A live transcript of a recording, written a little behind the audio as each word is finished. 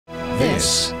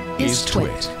This is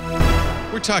TWiT.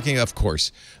 We're talking, of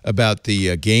course, about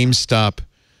the GameStop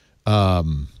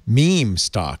meme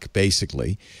stock,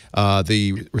 basically.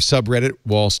 The subreddit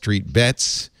Wall Street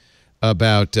Bets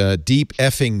about deep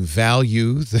effing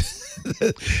value,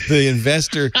 the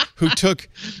investor who took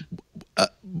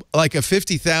like a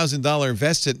 $50,000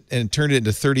 investment and turned it into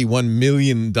 $31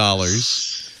 million.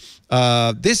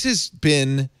 This has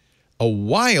been a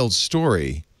wild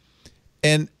story.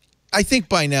 And I think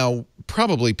by now,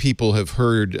 probably people have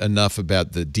heard enough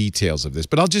about the details of this,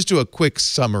 but I'll just do a quick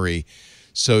summary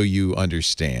so you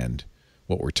understand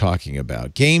what we're talking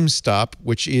about. GameStop,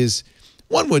 which is,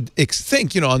 one would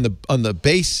think, you know, on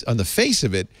the face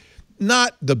of it,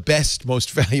 not the best,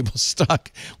 most valuable stock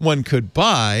one could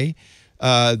buy.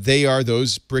 They are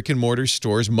those brick and mortar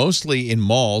stores, mostly in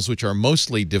malls, which are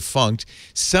mostly defunct,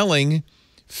 selling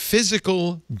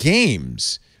physical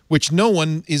games, which no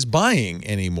one is buying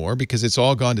anymore because it's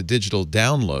all gone to digital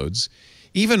downloads.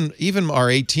 Even our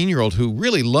 18-year-old who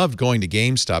really loved going to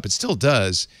GameStop, it still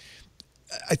does.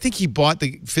 I think he bought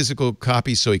the physical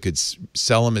copies so he could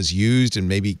sell them as used and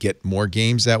maybe get more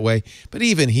games that way. But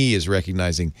even he is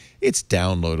recognizing it's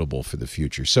downloadable for the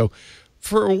future. So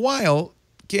for a while,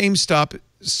 GameStop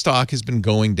stock has been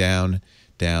going down,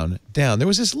 down, down. There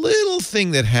was this little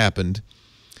thing that happened.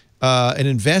 An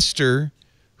investor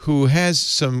who has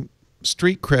some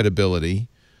street credibility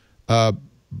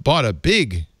bought a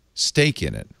big stake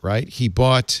in it, right? He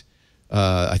bought,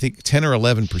 I think, 10 or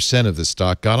 11% of the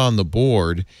stock, got on the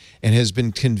board, and has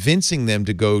been convincing them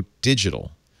to go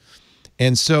digital.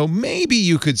 And so maybe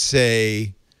you could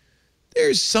say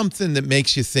there's something that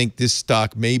makes you think this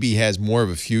stock maybe has more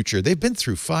of a future. They've been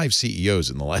through 5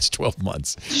 CEOs in the last 12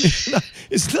 months.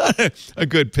 It's not a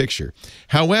good picture.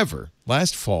 However,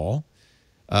 last fall,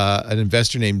 an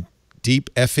investor named Deep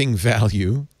Effing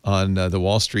Value on the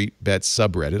Wall Street Bets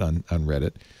subreddit on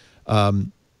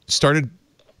Reddit started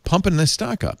pumping this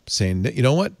stock up, saying, you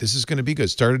know what, this is going to be good.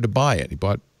 Started to buy it. He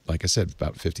bought, like I said,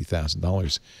 about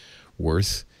 $50,000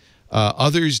 worth.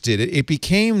 Others did it. It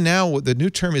became now, the new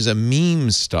term is a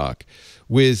meme stock,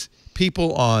 with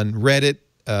people on Reddit,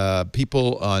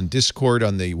 people on Discord,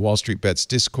 on the Wall Street Bets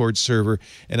Discord server,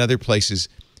 and other places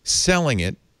selling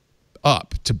it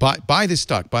up to buy this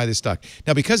stock, buy this stock.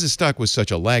 Now, because the stock was such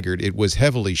a laggard, it was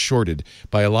heavily shorted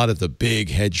by a lot of the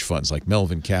big hedge funds like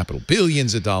Melvin Capital,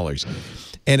 billions of dollars.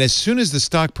 And as soon as the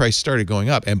stock price started going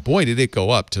up, and boy, did it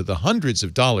go up to the hundreds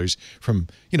of dollars from,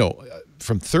 you know,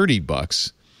 from 30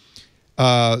 bucks,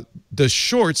 the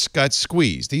shorts got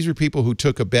squeezed. These were people who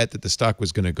took a bet that the stock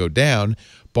was going to go down,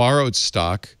 borrowed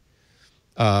stock,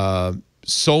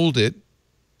 sold it,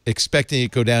 expecting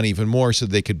it to go down even more so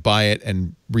they could buy it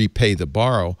and repay the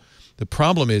borrow. The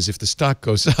problem is if the stock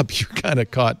goes up, you're kind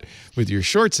of caught with your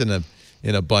shorts in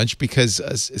a bunch, because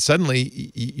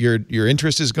suddenly your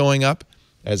interest is going up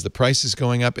as the price is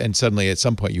going up, and suddenly at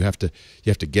some point you have to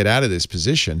get out of this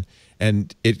position,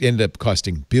 and it ended up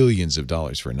costing billions of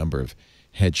dollars for a number of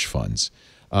hedge funds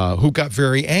who got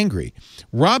very angry.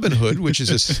 Robinhood, which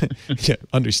is yeah,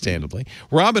 understandably,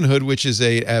 Robinhood, which is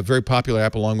a very popular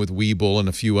app along with Webull and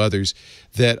a few others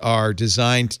that are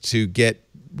designed to get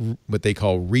what they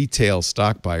call retail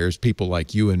stock buyers, people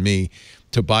like you and me,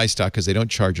 to buy stock because they don't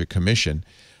charge a commission,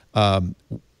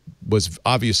 was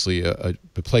obviously a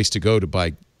place to go to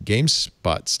buy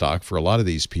GameSpot stock for a lot of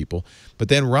these people. But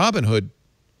then Robinhood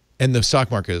and the stock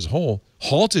market as a whole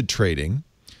halted trading,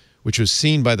 which was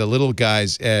seen by the little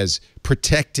guys as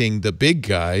protecting the big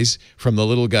guys from the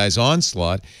little guys'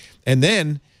 onslaught. And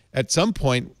then at some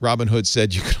point, Robinhood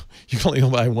said you can only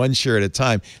buy one share at a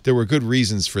time. There were good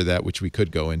reasons for that, which we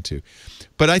could go into.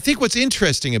 But I think what's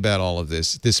interesting about all of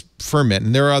this ferment,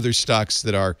 and there are other stocks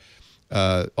that are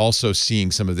also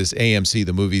seeing some of this. AMC,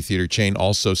 the movie theater chain,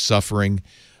 also suffering,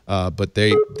 but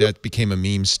that became a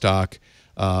meme stock.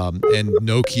 And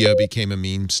Nokia became a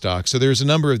meme stock. So there's a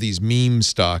number of these meme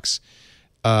stocks.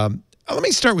 Let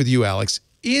me start with you, Alex.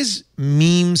 Is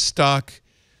meme stock,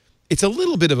 it's a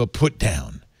little bit of a put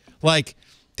down. Like,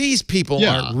 these people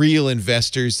aren't real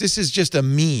investors. This is just a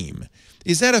meme.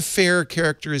 Is that a fair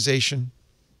characterization?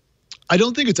 I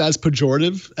don't think it's as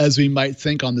pejorative as we might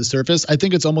think on the surface. I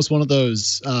think it's almost one of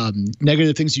those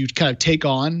negative things you kind of take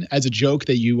on as a joke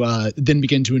that you then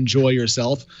begin to enjoy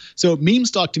yourself. So meme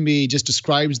stock to me just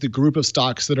describes the group of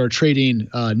stocks that are trading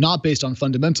not based on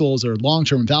fundamentals or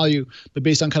long-term value, but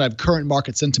based on kind of current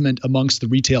market sentiment amongst the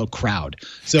retail crowd.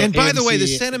 So, and by the way, the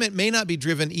sentiment may not be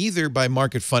driven either by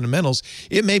market fundamentals.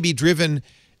 It may be driven,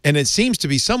 and it seems to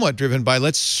be somewhat driven by,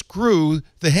 let's screw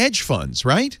the hedge funds,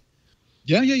 right?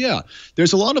 Yeah.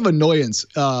 There's a lot of annoyance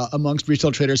amongst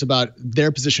retail traders about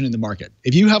their position in the market.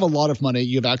 If you have a lot of money,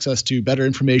 you have access to better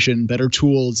information, better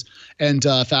tools, and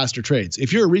faster trades.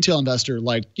 If you're a retail investor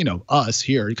like, us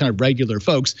here, kind of regular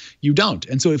folks, you don't.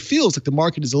 And so it feels like the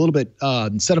market is a little bit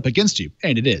set up against you,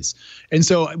 and it is. And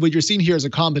so what you're seeing here is a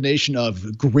combination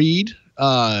of greed,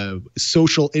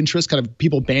 social interest, kind of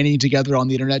people banding together on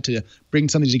the internet to bring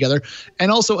something together,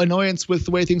 and also annoyance with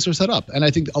the way things are set up. And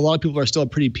I think a lot of people are still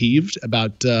pretty peeved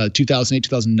about 2008,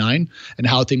 2009, and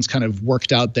how things kind of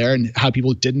worked out there, and how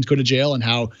people didn't go to jail, and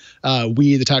how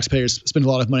we, the taxpayers, spend a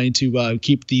lot of money to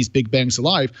keep these big banks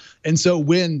alive. And so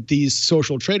when these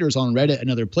social traders on Reddit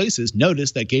and other places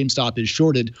notice that GameStop is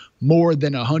shorted more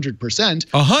than 100%,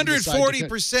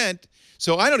 140%.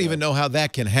 So I don't even know how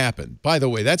that can happen. By the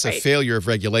way, that's a failure of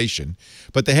regulation.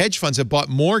 But the hedge funds have bought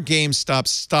more GameStop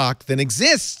stock than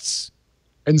exists.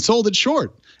 And sold it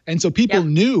short. And so people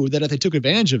knew that if they took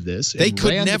advantage of this, they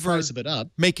could never the price of it up,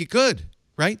 make it good,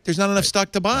 right? There's not enough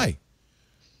stock to buy.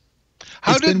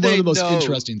 It's been one of the most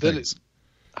interesting things.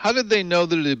 How did they know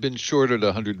that it had been shorted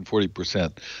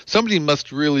 140%? Somebody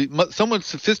must really, someone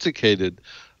sophisticated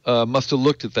must have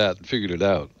looked at that and figured it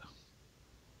out.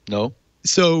 No?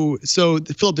 So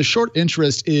Philip, the short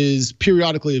interest is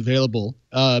periodically available.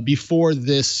 Before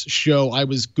this show, I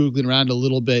was Googling around a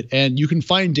little bit, and you can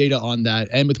find data on that.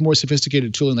 And with more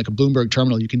sophisticated tooling like a Bloomberg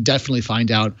terminal, you can definitely find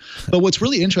out. But what's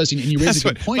really interesting, and you raise a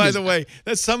good point. By the way,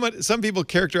 that's some people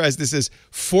characterize this as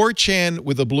 4chan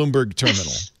with a Bloomberg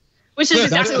terminal. Which is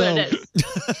exactly what it is.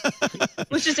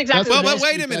 Which is exactly what it is.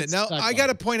 Well, wait a minute. Now, I got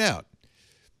to point out.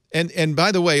 And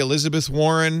by the way, Elizabeth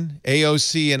Warren,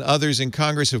 AOC, and others in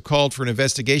Congress have called for an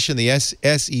investigation. The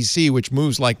SEC, which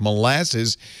moves like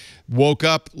molasses, woke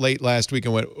up late last week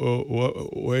and went, oh,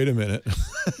 wait a minute.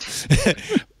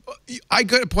 I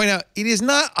got to point out, it is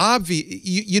not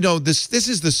obvious. This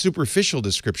is the superficial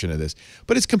description of this,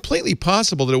 but it's completely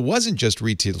possible that it wasn't just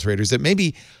retail traders, that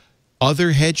maybe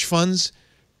other hedge funds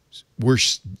were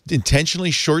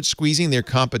intentionally short squeezing their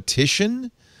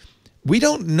competition. We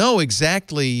don't know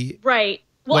exactly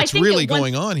what's really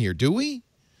going on here, do we?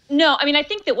 No, I mean, I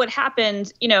think that what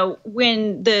happened,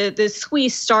 when the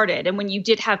squeeze started, and when you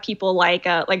did have people like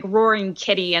Roaring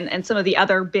Kitty and some of the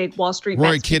other big Wall Street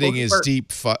Roaring Kitty is deep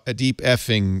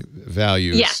effing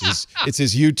value. Yes. It's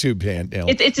his YouTube handle.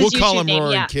 We'll call him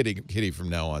Roaring Kitty from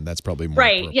now on. That's probably more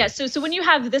appropriate. Yeah. So when you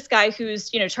have this guy who's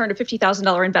turned a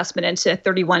 $50,000 investment into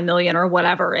 $31 million or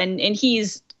whatever, and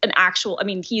he's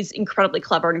he's incredibly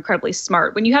clever and incredibly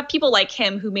smart. When you have people like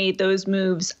him who made those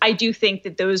moves, I do think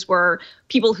that those were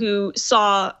people who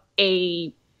saw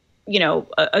a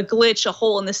glitch, a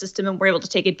hole in the system, and were able to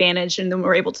take advantage, and then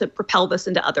were able to propel this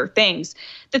into other things.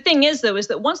 The thing is, though, is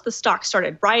that once the stock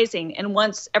started rising, and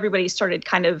once everybody started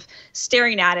kind of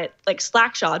staring at it like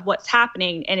slackjawed, what's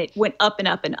happening, and it went up and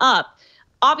up and up,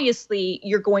 obviously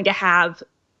you're going to have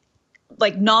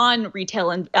like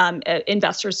non-retail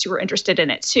investors who are interested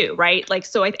in it too, right?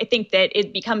 So I think that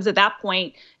it becomes at that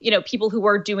point, people who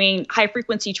are doing high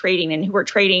frequency trading and who are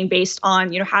trading based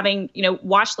on, having,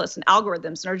 watch lists and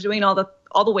algorithms, and are doing all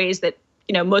the ways that,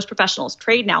 most professionals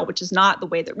trade now, which is not the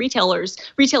way that retail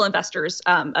investors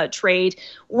trade.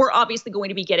 We're obviously going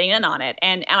to be getting in on it.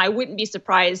 And I wouldn't be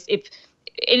surprised if,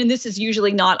 and this is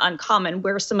usually not uncommon,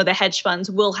 where some of the hedge funds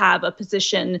will have a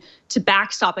position to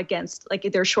backstop against like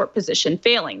their short position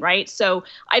failing, right? So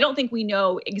I don't think we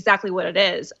know exactly what it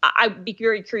is. I'd be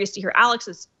very curious to hear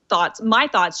Alex's thoughts, my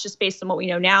thoughts, just based on what we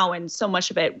know now, and so much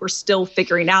of it we're still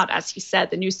figuring out. As he said,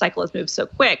 the news cycle has moved so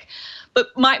quick. But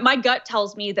my gut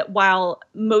tells me that while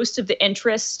most of the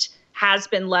interest has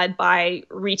been led by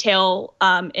retail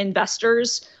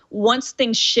investors, once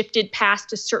things shifted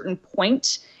past a certain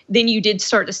point, then you did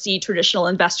start to see traditional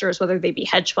investors, whether they be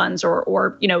hedge funds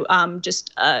or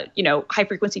just high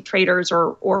frequency traders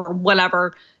or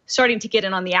whatever, starting to get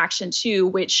in on the action too,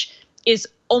 which is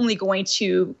only going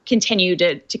to continue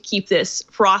to keep this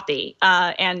frothy.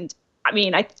 And I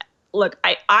mean, I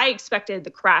expected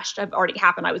the crash to have already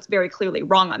happened. I was very clearly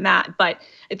wrong on that, but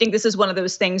I think this is one of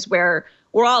those things where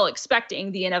we're all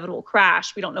expecting the inevitable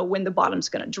crash. We don't know when the bottom's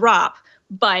going to drop,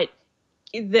 but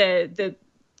the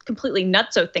completely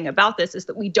nutso thing about this is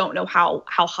that we don't know how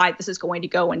high this is going to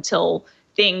go until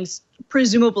things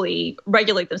presumably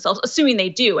regulate themselves, assuming they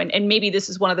do. And maybe this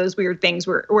is one of those weird things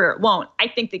where it won't. I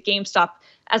think that GameStop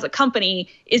as a company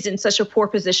is in such a poor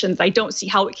position that I don't see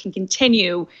how it can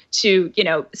continue to,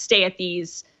 stay at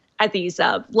these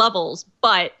levels.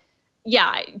 But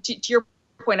yeah, to your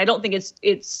point, I don't think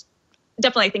it's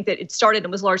definitely, I think that it started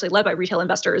and was largely led by retail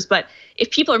investors. But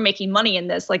if people are making money in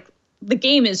this, like the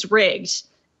game is rigged.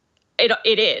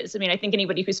 it is. I mean, I think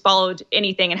anybody who's followed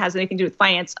anything and has anything to do with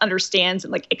finance understands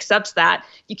and like accepts that.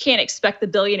 You can't expect the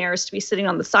billionaires to be sitting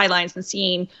on the sidelines and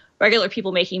seeing regular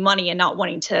people making money and not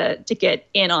wanting to get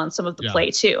in on some of the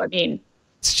play too. I mean,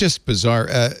 it's just bizarre.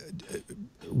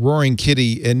 Roaring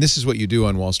Kitty, and this is what you do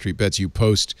on Wall Street Bets. You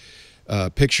post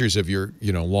pictures of your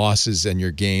losses and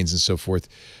your gains and so forth.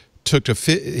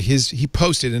 He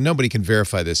posted, and nobody can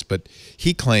verify this, but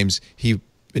he claims he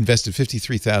invested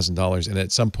 $53,000, and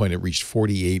at some point it reached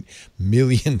 $48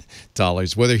 million.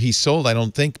 Whether he sold, I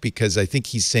don't think, because I think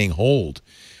he's saying hold,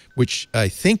 which I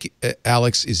think,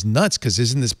 Alex, is nuts, because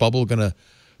isn't this bubble going to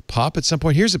pop at some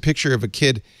point? Here's a picture of a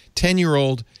kid,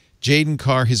 10-year-old Jaden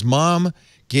Carr. His mom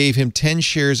gave him 10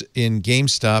 shares in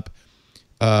GameStop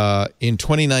in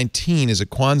 2019 as a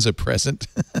Kwanzaa present.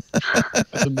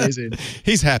 That's amazing.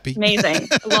 He's happy. Amazing.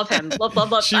 I love him.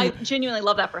 Love. I genuinely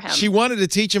love that for him. She wanted to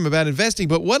teach him about investing,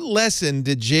 but what lesson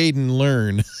did Jaden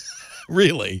learn,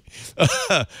 really,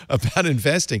 about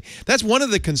investing? That's one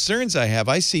of the concerns I have.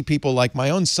 I see people like my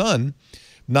own son,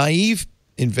 naive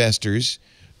investors,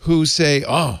 who say,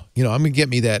 oh, I'm going to get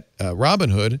me that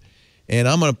Robinhood, and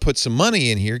I'm going to put some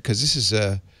money in here because this is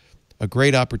a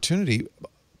great opportunity.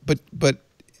 But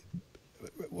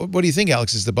what do you think,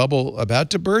 Alex? Is the bubble about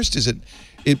to burst? Is it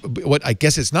what? I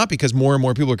guess it's not, because more and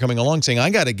more people are coming along saying, I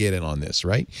got to get in on this,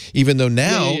 right? Even though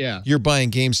now you're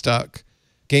buying GameSpot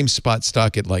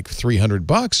stock at like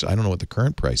 $300. I don't know what the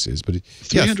current price is, but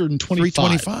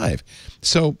 $325.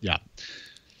 So yeah,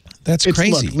 that's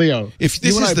crazy. Look, Leo, if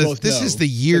this is the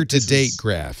year-to-date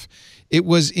graph. It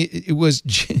was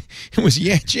January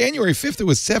 5th. It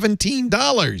was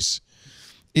 $17.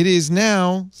 It is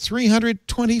now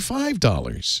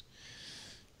 $325.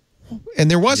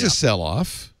 And there was a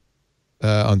sell-off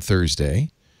on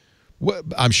Thursday.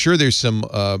 I'm sure there's some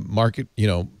market,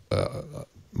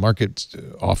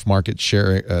 off-market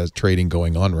share trading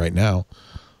going on right now.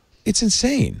 It's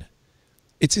insane.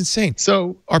 It's insane.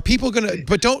 So are people going to,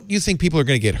 but don't you think people are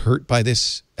going to get hurt by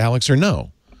this, Alex, or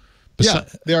no? Yeah,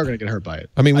 they are going to get hurt by it.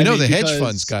 I mean, we know the hedge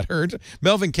funds got hurt.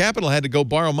 Melvin Capital had to go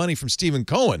borrow money from Stephen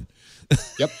Cohen.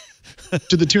 Yep.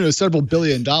 To the tune of several $1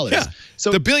 billion. Yeah.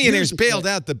 So the billionaires bailed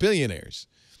out the billionaires.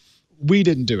 We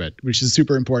didn't do it, which is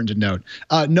super important to note.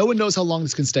 No one knows how long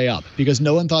this can stay up, because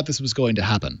no one thought this was going to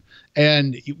happen.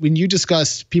 And when you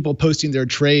discuss people posting their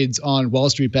trades on Wall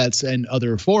Street Bets and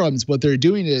other forums, what they're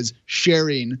doing is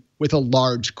sharing with a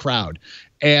large crowd.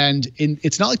 And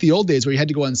it's not like the old days where you had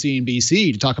to go on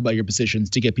CNBC to talk about your positions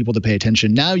to get people to pay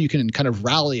attention. Now you can kind of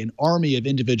rally an army of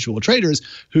individual traders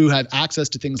who have access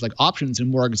to things like options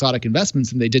and more exotic investments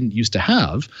than they didn't used to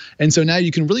have. And so now you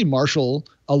can really marshal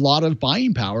a lot of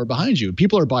buying power behind you.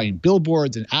 People are buying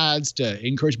billboards and ads to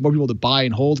encourage more people to buy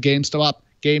and hold GameStop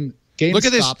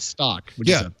stock, which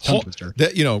is a tongue twister.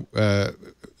 That,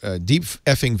 Deep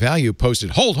Effing Value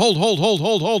posted, hold.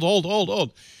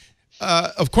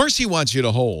 Of course he wants you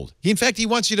to hold. In fact, he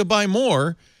wants you to buy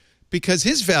more because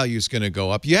his value is going to go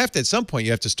up. You have to, at some point,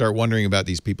 you have to start wondering about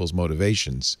these people's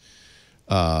motivations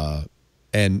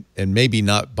and maybe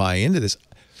not buy into this.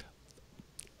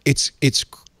 It's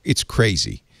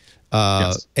crazy.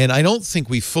 Yes. And I don't think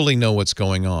we fully know what's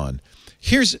going on.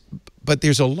 But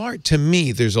there's to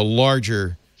me, there's a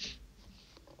larger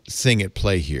thing at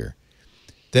play here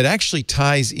that actually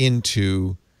ties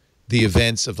into the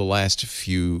events of the last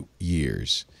few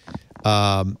years.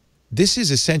 This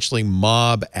is essentially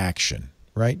mob action,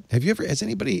 right? Has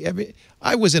anybody ever,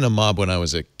 I was in a mob when I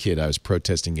was a kid. I was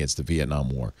protesting against the Vietnam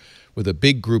War with a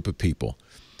big group of people.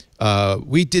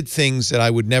 We did things that I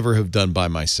would never have done by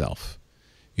myself.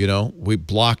 We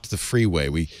blocked the freeway.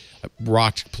 We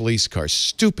rocked police cars,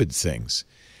 stupid things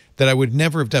that I would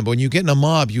never have done. But when you get in a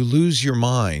mob, you lose your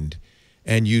mind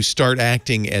and you start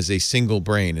acting as a single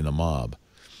brain in a mob.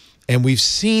 And we've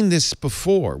seen this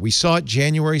before. We saw it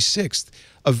January 6th.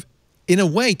 In a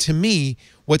way, to me,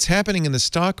 what's happening in the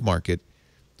stock market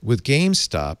with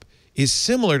GameStop is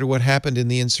similar to what happened in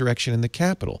the insurrection in the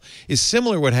Capitol, is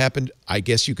similar to what happened, I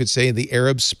guess you could say, in the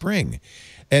Arab Spring.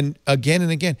 And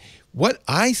again, what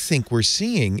I think we're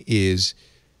seeing is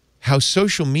how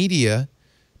social media,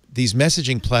 these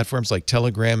messaging platforms like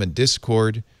Telegram and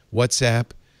Discord,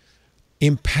 WhatsApp,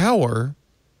 empower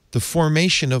the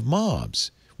formation of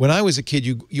mobs. When I was a kid,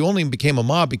 you only became a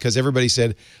mob because everybody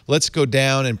said, let's go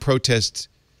down and protest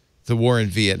the war in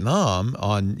Vietnam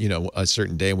on, a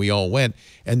certain day, and we all went.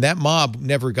 And that mob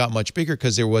never got much bigger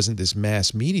because there wasn't this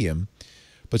mass medium.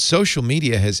 But social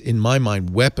media has, in my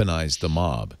mind, weaponized the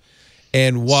mob.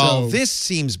 And while this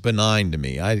seems benign to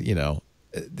me,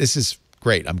 this is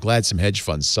great. I'm glad some hedge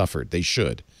funds suffered. They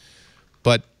should.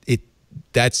 But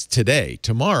that's today.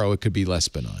 Tomorrow, it could be less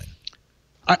benign.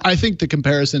 I think the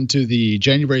comparison to the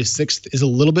January 6th is a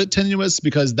little bit tenuous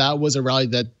because that was a rally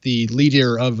that the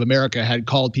leader of America had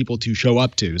called people to show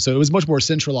up to. So it was much more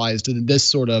centralized than this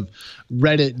sort of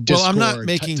Reddit Discord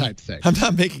type thing. I'm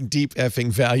not making deep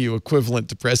effing value equivalent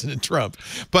to President Trump.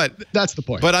 But that's the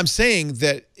point. But I'm saying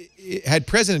that had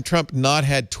President Trump not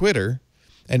had Twitter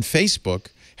and Facebook,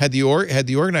 had the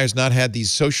organizers not had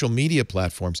these social media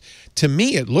platforms, to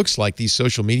me it looks like these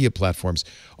social media platforms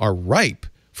are ripe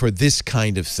for this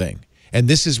kind of thing. And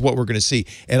this is what we're going to see.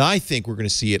 And I think we're going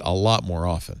to see it a lot more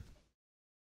often.